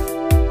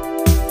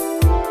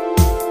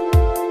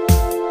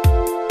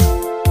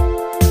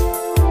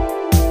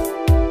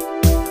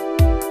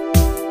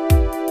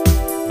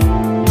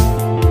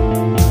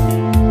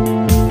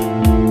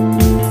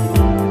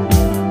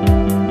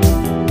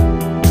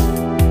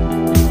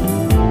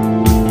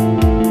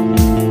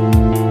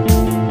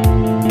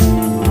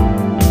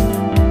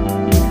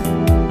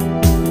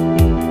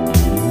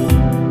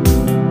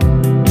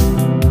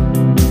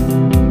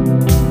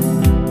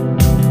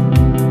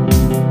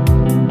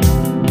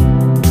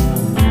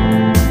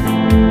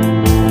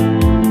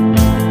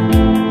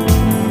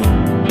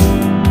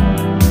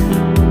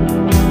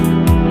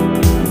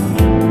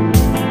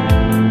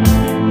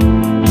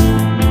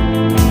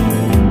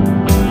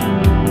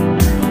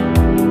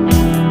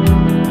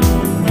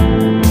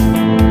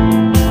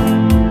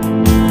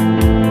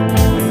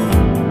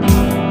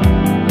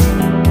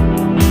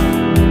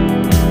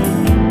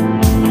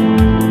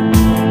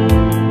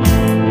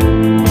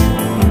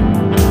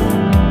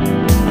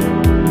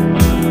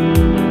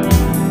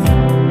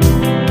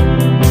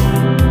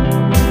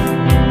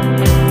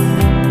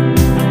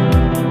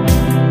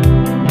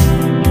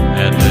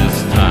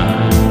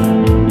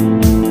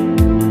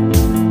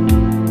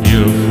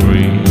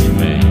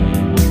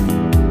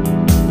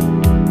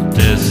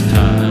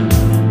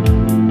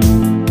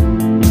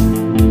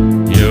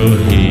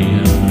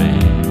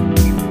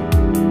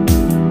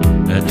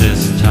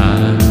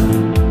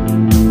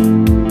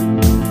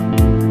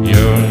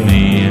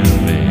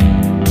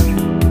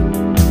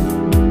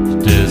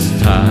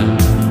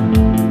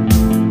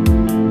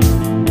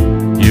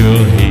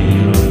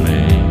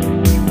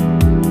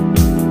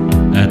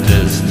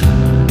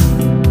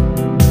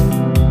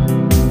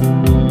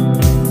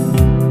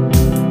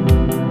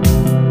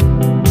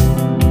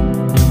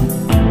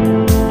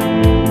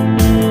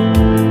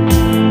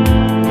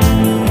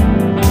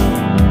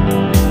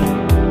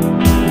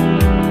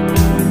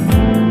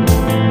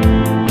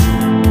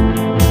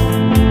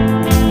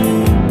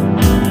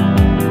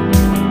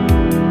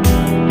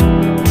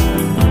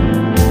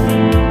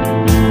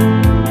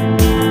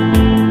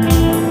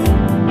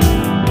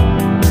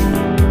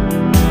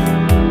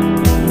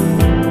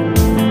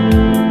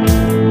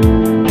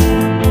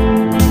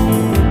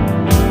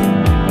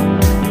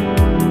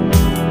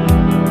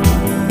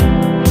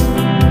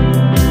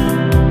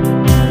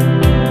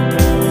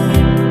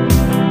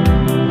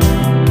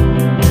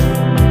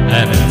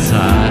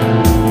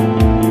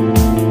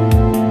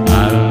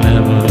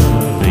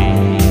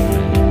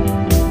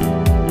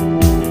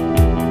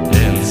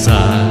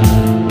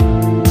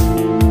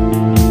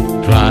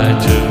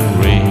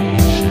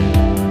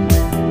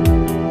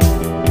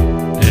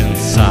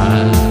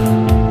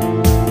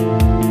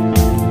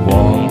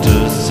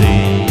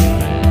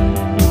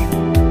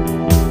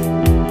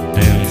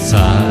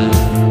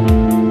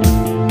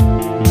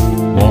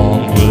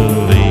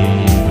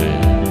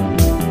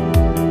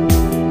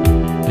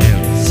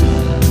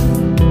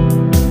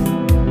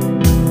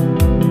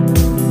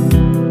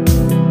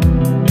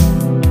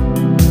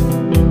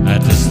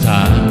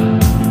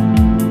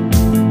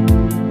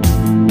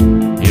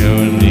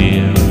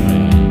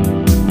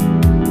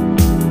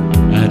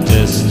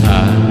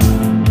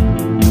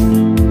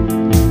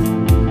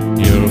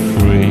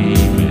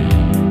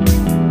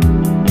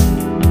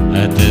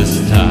 this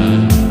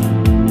time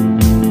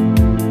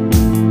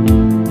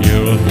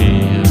you'll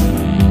hear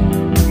me.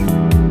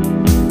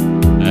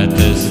 At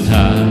this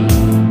time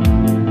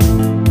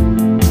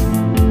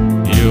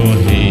you'll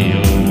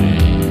hear me.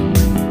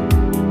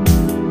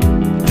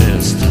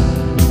 This time.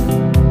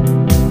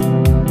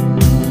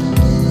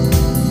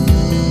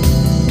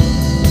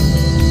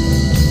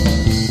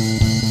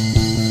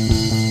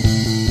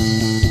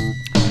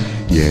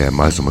 E é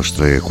mais uma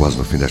estreia quase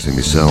no fim desta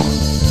emissão.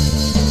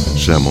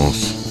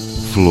 Chamam-se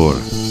Flor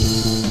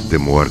de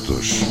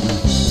Muertos,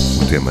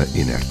 o tema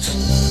inerte.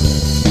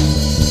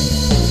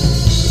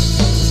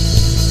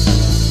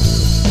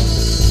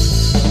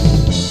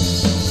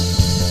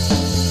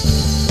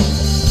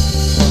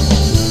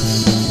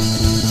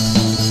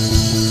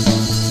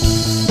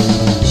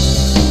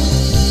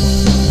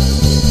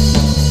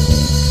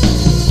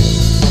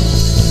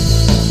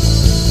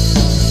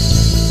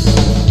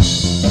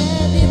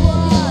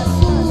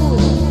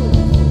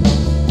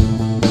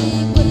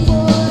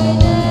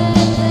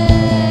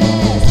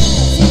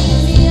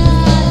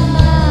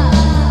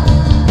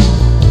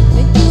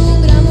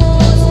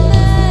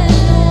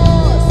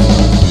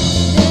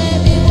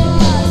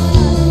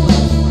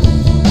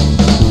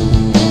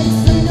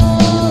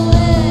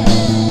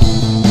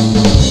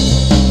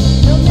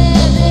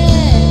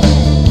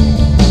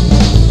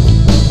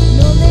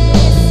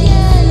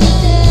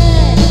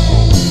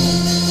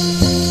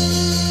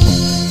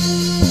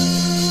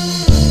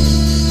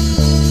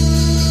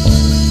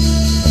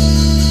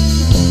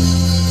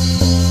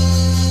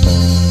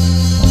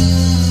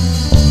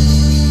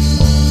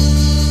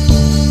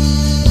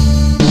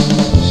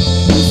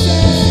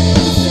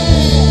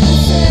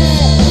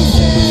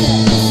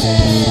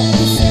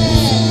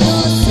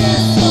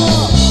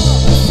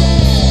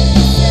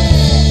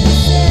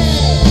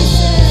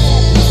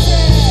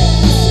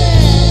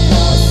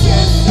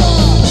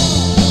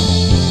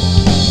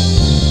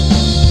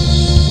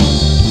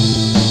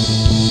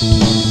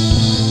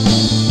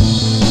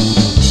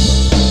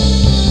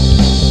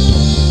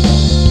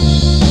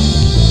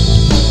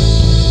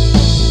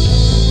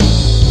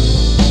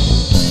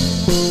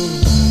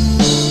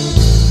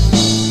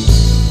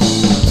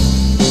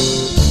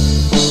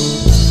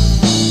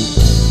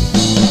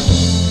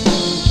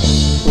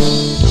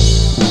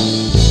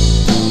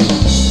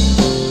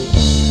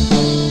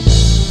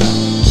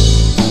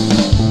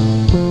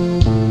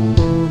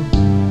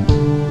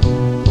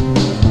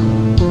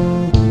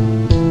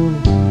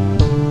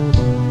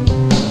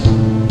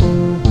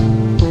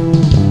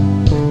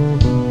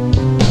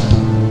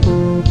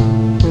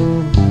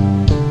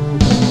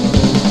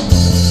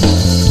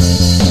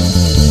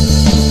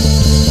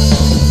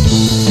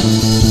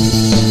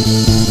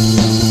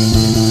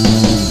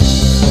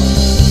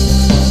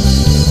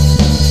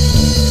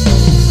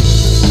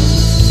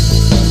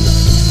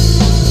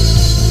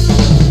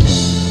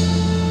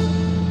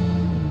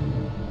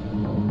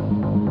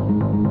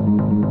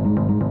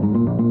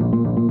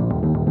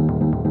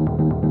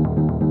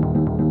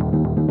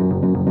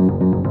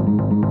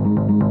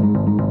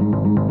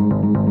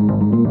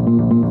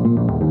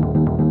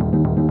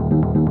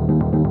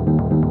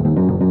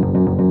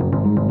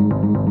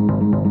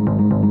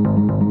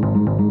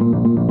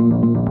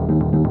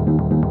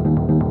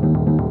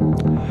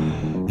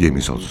 E a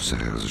emissão dos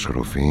Regras chegou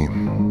ao fim.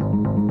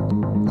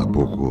 Há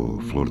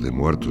pouco, Flor de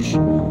Muertos,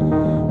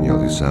 em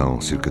audição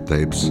CIRCA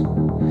Tapes.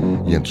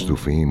 E antes do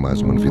fim,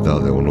 mais uma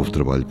novidade, é um novo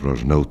trabalho para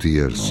os No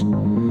Tears.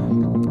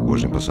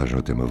 Hoje em passagem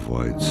ao tema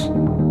Voids.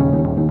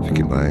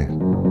 Fiquem bem,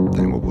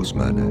 tenham uma boa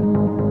semana.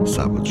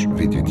 Sábados,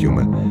 20 e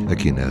 21,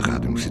 aqui na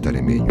Rádio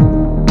Universitária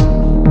Minho.